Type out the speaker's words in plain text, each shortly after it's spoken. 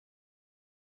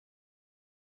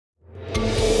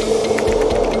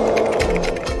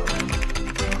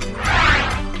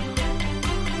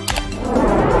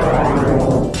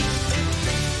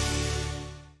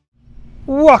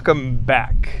Welcome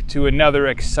back to another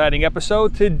exciting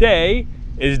episode. Today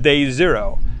is day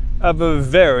 0 of a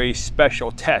very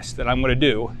special test that I'm going to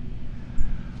do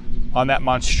on that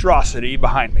monstrosity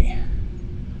behind me.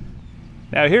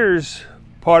 Now here's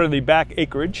part of the back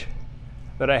acreage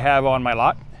that I have on my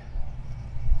lot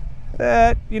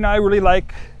that, I really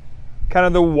like, kind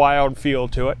of the wild feel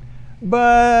to it,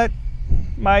 but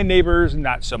my neighbors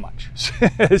not so much.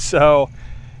 So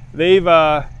they've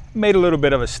made a little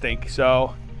bit of a stink.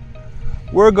 So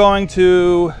we're going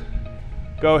to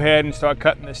go ahead and start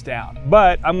cutting this down,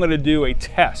 but I'm going to do a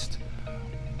test,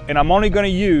 and I'm only going to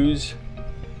use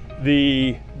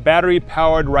the battery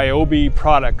powered Ryobi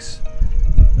products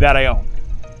that I own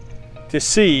to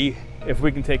see if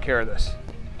we can take care of this.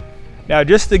 Now,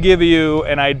 just to give you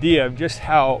an idea of just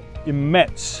how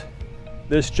immense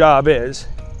this job is,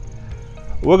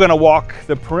 we're going to walk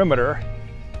the perimeter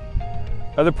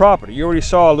of the property. You already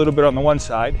saw a little bit on the one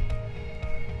side.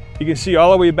 You can see all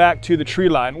the way back to the tree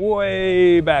line,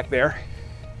 way back there.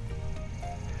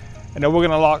 And then we're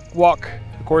going to walk,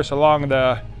 of course, along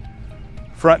the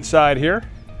front side here,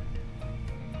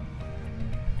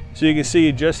 so you can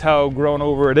see just how grown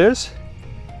over it is.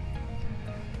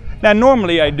 Now,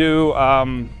 normally I do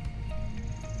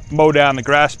mow down the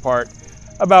grass part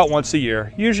about once a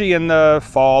year, usually in the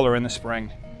fall or in the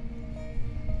spring.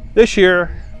 This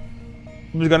year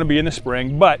it was going to be in the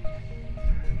spring, but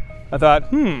I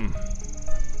thought,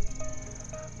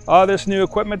 all this new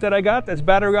equipment that I got that's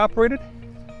battery operated,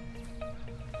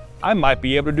 I might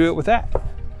be able to do it with that.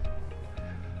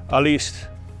 At least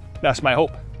that's my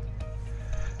hope.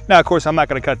 Now, of course, I'm not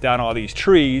going to cut down all these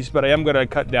trees, but I am going to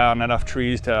cut down enough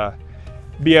trees to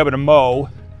be able to mow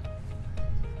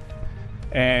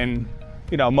and,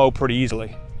 mow pretty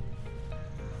easily.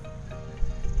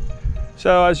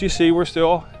 So as you see, we're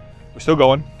still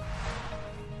going.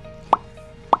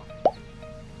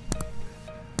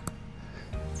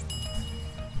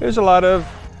 There's a lot of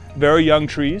very young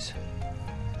trees,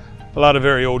 a lot of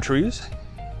very old trees,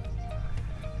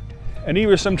 and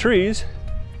even some trees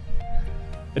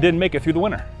that didn't make it through the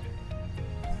winter.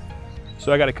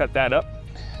 So I got to cut that up.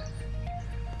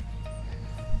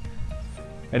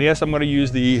 And yes, I'm going to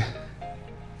use the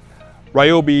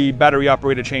Ryobi battery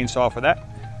operated chainsaw for that.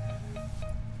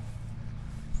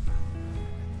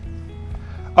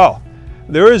 Oh,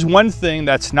 there is one thing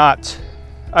that's not,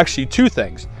 actually two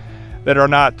things that are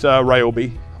not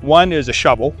Ryobi. One is a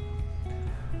shovel.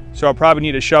 So I'll probably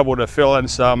need a shovel to fill in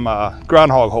some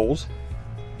groundhog holes.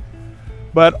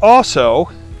 But also,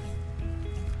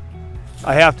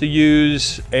 I have to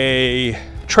use a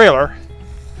trailer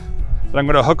that I'm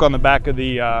going to hook on the back of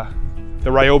the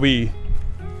Ryobi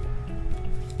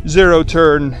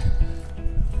zero-turn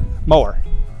mower.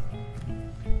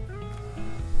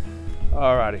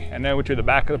 Alrighty, and then we're to the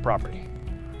back of the property.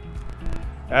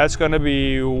 That's going to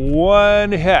be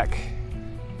one heck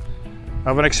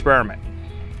of an experiment.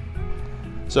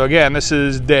 So again, this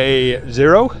is day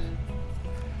 0.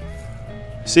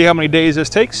 See how many days this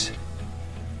takes.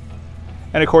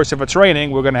 And of course, if it's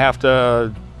raining, we're going to have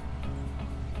to,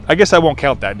 I guess I won't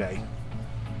count that day.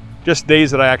 Just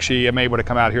days that I actually am able to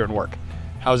come out here and work.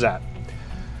 How's that?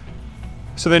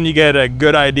 So then you get a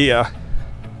good idea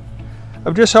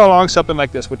of just how long something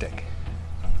like this would take.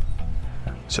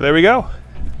 So there we go.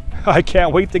 I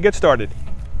can't wait to get started.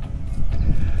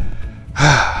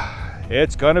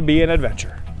 It's going to be an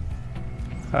adventure.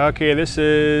 Okay, this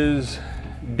is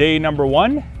day number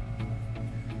 1.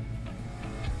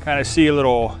 Kind of see a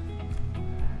little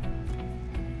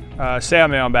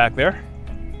sand mound back there.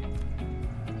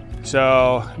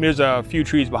 So there's a few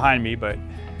trees behind me, but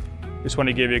just want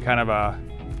to give you kind of a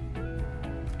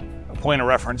point of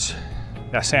reference,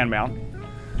 that sand mound.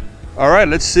 All right,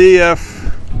 let's see if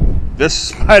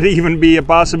this might even be a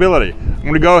possibility. I'm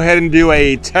going to go ahead and do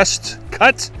a test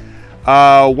cut,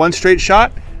 one straight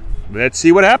shot. Let's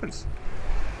see what happens.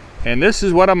 And this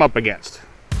is what I'm up against.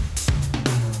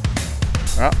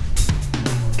 Well,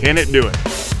 can it do it?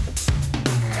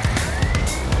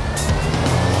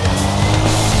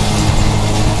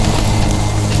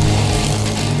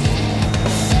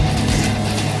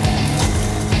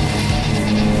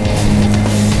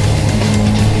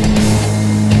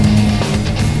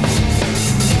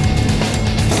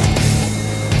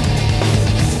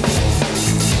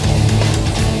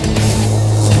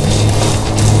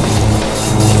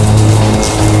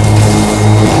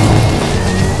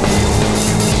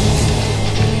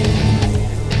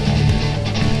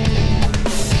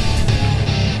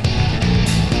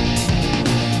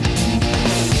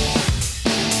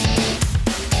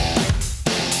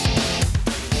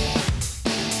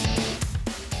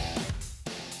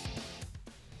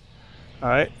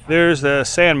 right, there's the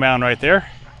sand mound right there.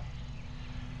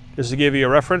 Just to give you a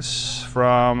reference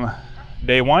from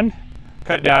day one,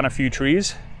 cut down a few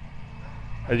trees,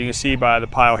 as you can see by the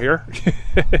pile here,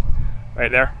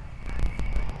 right there.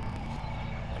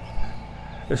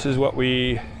 This is what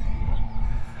we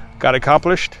got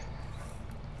accomplished.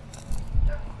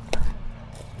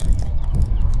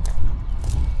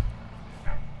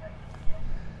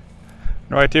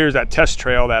 Right there is that test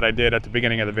trail that I did at the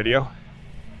beginning of the video.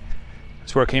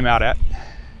 That's where it came out at.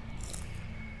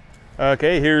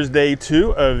 Okay, here's day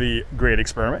 2 of the great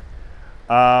experiment.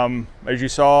 As you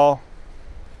saw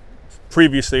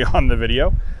previously on the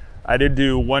video, I did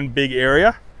do one big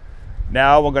area.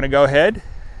 Now we're going to go ahead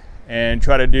and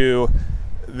try to do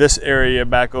this area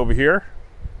back over here.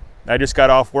 I just got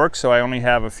off work, so I only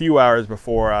have a few hours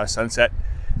before sunset.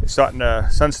 It's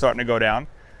sun's starting to go down.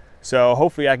 So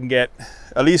hopefully I can get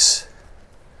at least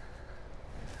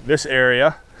this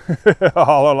area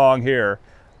all along here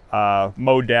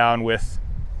mowed down with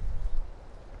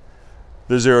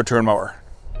the 0-turn mower.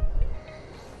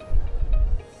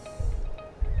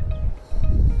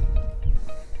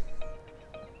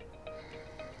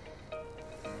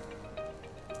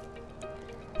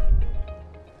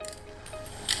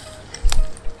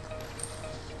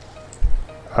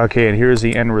 Okay, and here's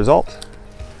the end result.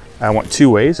 I want 2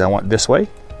 ways. I want this way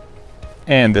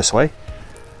and this way.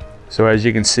 So as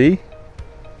you can see,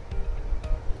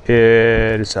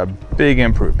 it's a big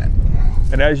improvement.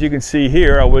 And as you can see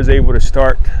here, I was able to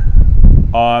start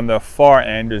on the far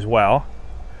end as well.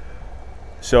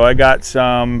 So I got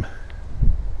some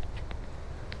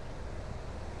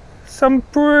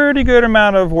pretty good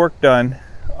amount of work done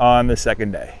on the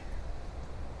second day.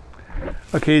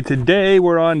 Okay, today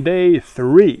we're on day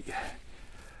 3.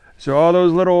 So all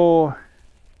those little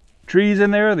trees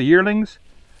in there, the yearlings,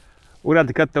 we're gonna have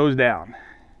to cut those down.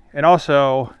 And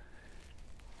also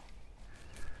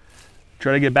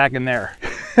try to get back in there,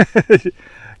 because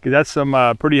that's some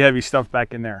pretty heavy stuff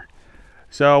back in there.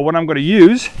 So what I'm gonna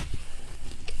use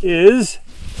is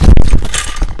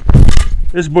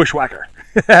this bushwhacker.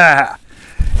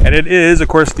 And it is, of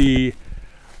course, the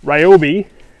Ryobi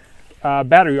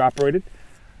battery operated,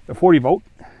 the 40 volt,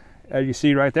 as you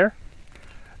see right there.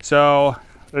 So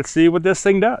let's see what this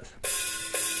thing does.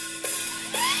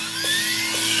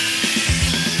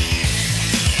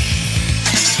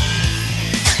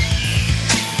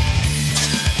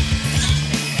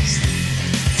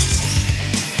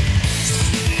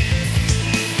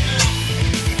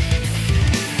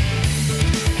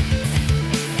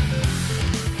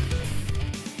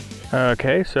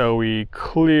 Okay, so we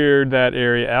cleared that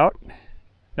area out.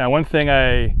 Now, one thing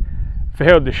I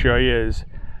failed to show you is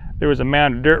there was a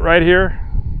mound of dirt right here.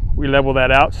 We leveled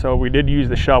that out, so we did use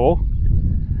the shovel.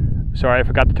 Sorry, I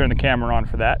forgot to turn the camera on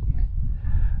for that.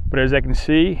 But as I can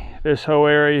see, this whole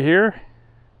area here,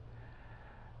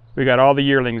 we got all the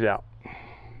yearlings out.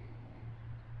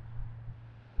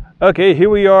 Okay, here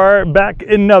we are back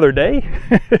another day.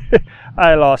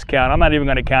 I lost count. I'm not even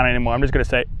going to count anymore. I'm just going to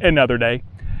say another day.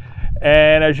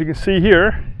 And as you can see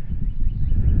here,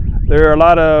 there are a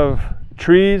lot of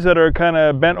trees that are kind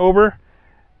of bent over,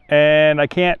 and I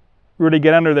can't really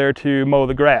get under there to mow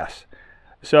the grass.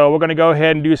 So we're going to go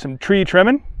ahead and do some tree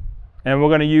trimming, and we're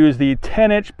going to use the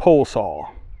 10-inch pole saw.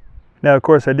 Now, of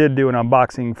course, I did do an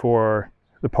unboxing for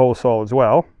the pole saw as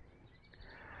well,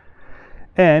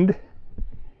 and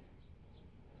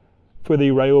for the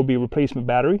Ryobi replacement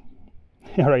battery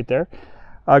right there.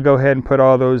 I'll go ahead and put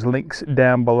all those links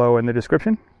down below in the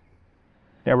description.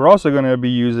 Yeah, we're also going to be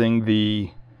using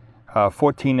the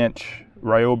 14-inch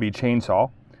Ryobi chainsaw.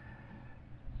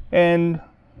 And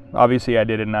obviously I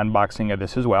did an unboxing of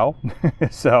this as well.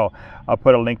 So I'll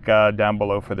put a link down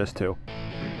below for this too.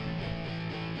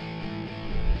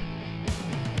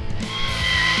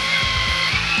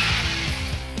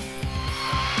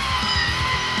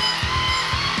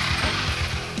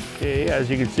 Okay, as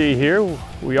you can see here,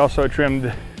 we also trimmed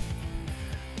a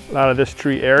lot of this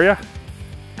tree area.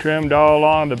 Trimmed all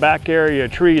along the back area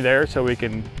tree there so we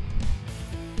can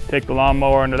take the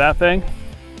lawnmower into that thing.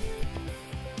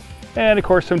 And of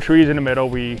course some trees in the middle,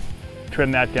 we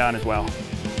trimmed that down as well.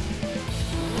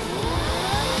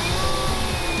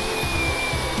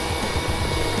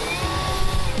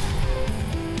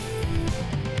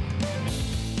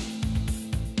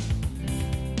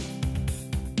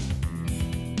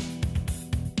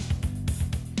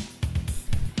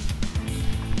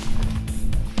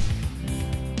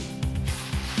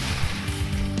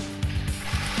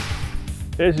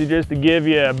 This is just to give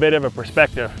you a bit of a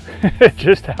perspective,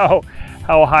 just how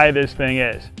high this thing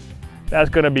is.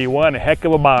 That's going to be one heck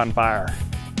of a bonfire.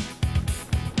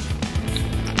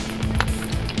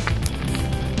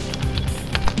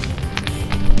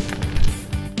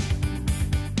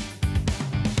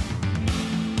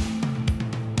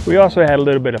 We also had a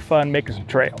little bit of fun making some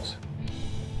trails.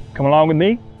 Come along with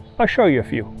me, I'll show you a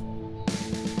few.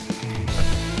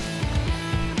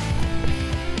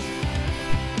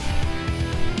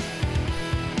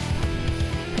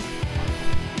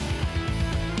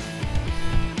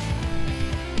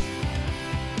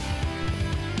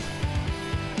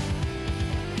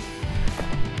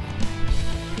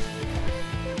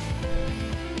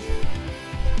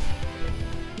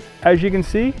 As you can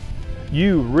see,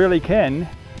 you really can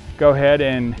go ahead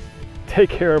and take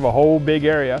care of a whole big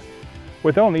area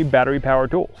with only battery-powered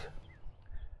tools.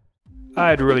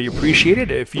 I'd really appreciate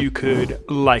it if you could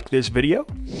like this video,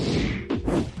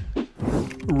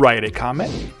 write a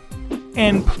comment,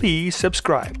 and please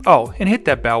subscribe. Oh, and hit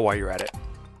that bell while you're at it.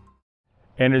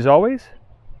 And as always,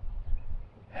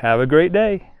 have a great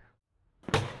day.